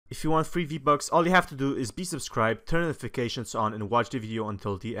If you want free V-Bucks, all you have to do is be subscribed, turn notifications on, and watch the video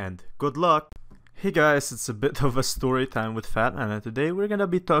until the end. Good luck! Hey guys, it's a bit of a story time with Fatman, and today we're gonna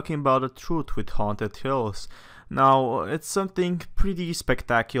be talking about a truth with Haunted Hills. Now, it's something pretty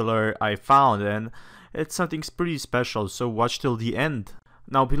spectacular I found, and it's something pretty special, so watch till the end.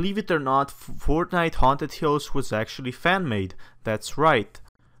 Now, believe it or not, Fortnite Haunted Hills was actually fan-made. That's right.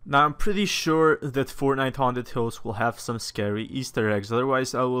 Now, I'm pretty sure that Fortnite Haunted Hills will have some scary Easter eggs,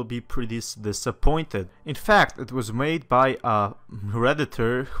 otherwise I will be pretty disappointed. In fact, it was made by a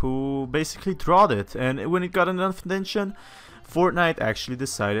Redditor who basically drawed it, and when it got enough attention, Fortnite actually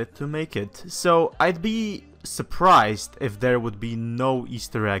decided to make it. So, I'd be surprised if there would be no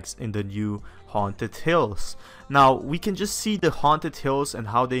Easter eggs in the new Haunted Hills. Now, we can just see the Haunted Hills and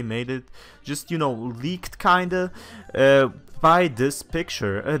how they made it, just, you know, leaked kinda, by this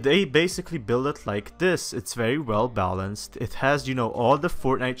picture. They basically build it like this. It's very well balanced. It has, you know, all the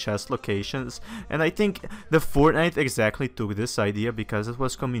Fortnite chest locations, and I think the Fortnite exactly took this idea because it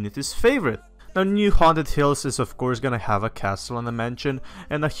was community's favorite. Now, new Haunted Hills is of course gonna have a castle and a mansion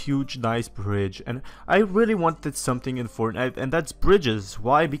and a huge nice bridge, and I really wanted something in Fortnite, and that's bridges.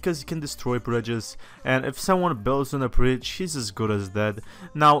 Why? Because you can destroy bridges, and if someone builds on a bridge, he's as good as dead.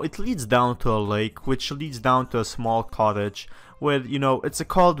 Now, it leads down to a lake, which leads down to a small cottage where, you know, it's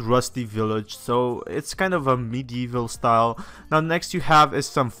called Rusty Village, so it's kind of a medieval style. Now, next you have is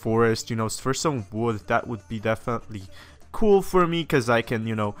some forest, you know, for some wood. That would be definitely cool for me because I can,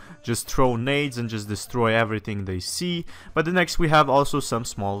 you know, just throw nades and just destroy everything they see. But the next we have also some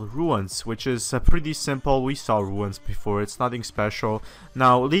small ruins, which is pretty simple. We saw ruins before, it's nothing special.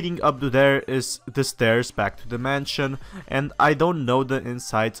 Now, leading up to there is the stairs back to the mansion, and I don't know the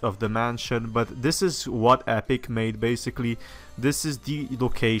insides of the mansion, but this is what Epic made basically. This is the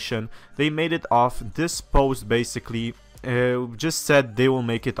location. They made it off this post basically. Just said they will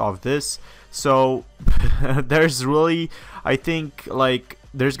make it off this, so there's really, I think, like,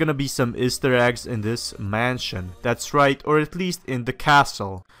 there's gonna be some Easter eggs in this mansion. That's right, or at least in the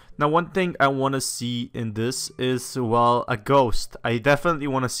castle. Now, one thing I want to see in this is, well, a ghost. I definitely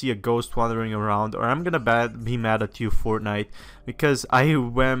want to see a ghost wandering around, or I'm gonna be mad at you, Fortnite, because I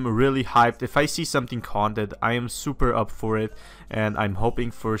am really hyped. If I see something haunted, I am super up for it, and I'm hoping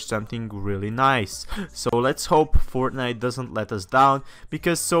for something really nice. So let's hope Fortnite doesn't let us down,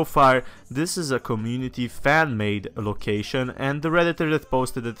 because so far this is a community fan-made location, and the Redditor that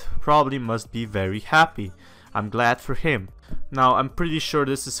posted it probably must be very happy. I'm glad for him. Now, I'm pretty sure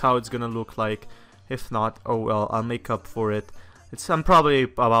this is how it's gonna look like. If not, oh well, I'll make up for it. I'm probably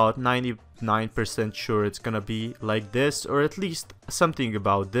about 99% sure it's gonna be like this, or at least something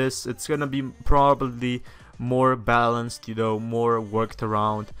about this. It's gonna be probably more balanced, you know, more worked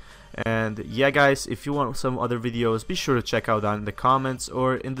around. And yeah guys, if you want some other videos, be sure to check out down in the comments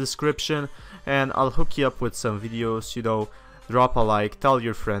or in the description, and I'll hook you up with some videos, you know. Drop a like, tell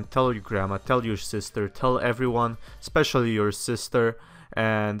your friend, tell your grandma, tell your sister, tell everyone, especially your sister.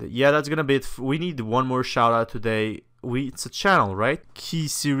 And yeah, that's gonna be it. We need one more shout out today. It's a channel, right? Key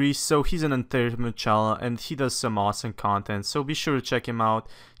Series, so he's an entertainment channel and he does some awesome content, so be sure to check him out.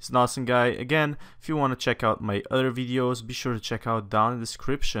 He's an awesome guy. Again, if you want to check out my other videos, be sure to check out down in the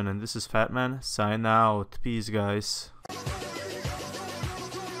description. And this is Fatman, sign out. Peace guys.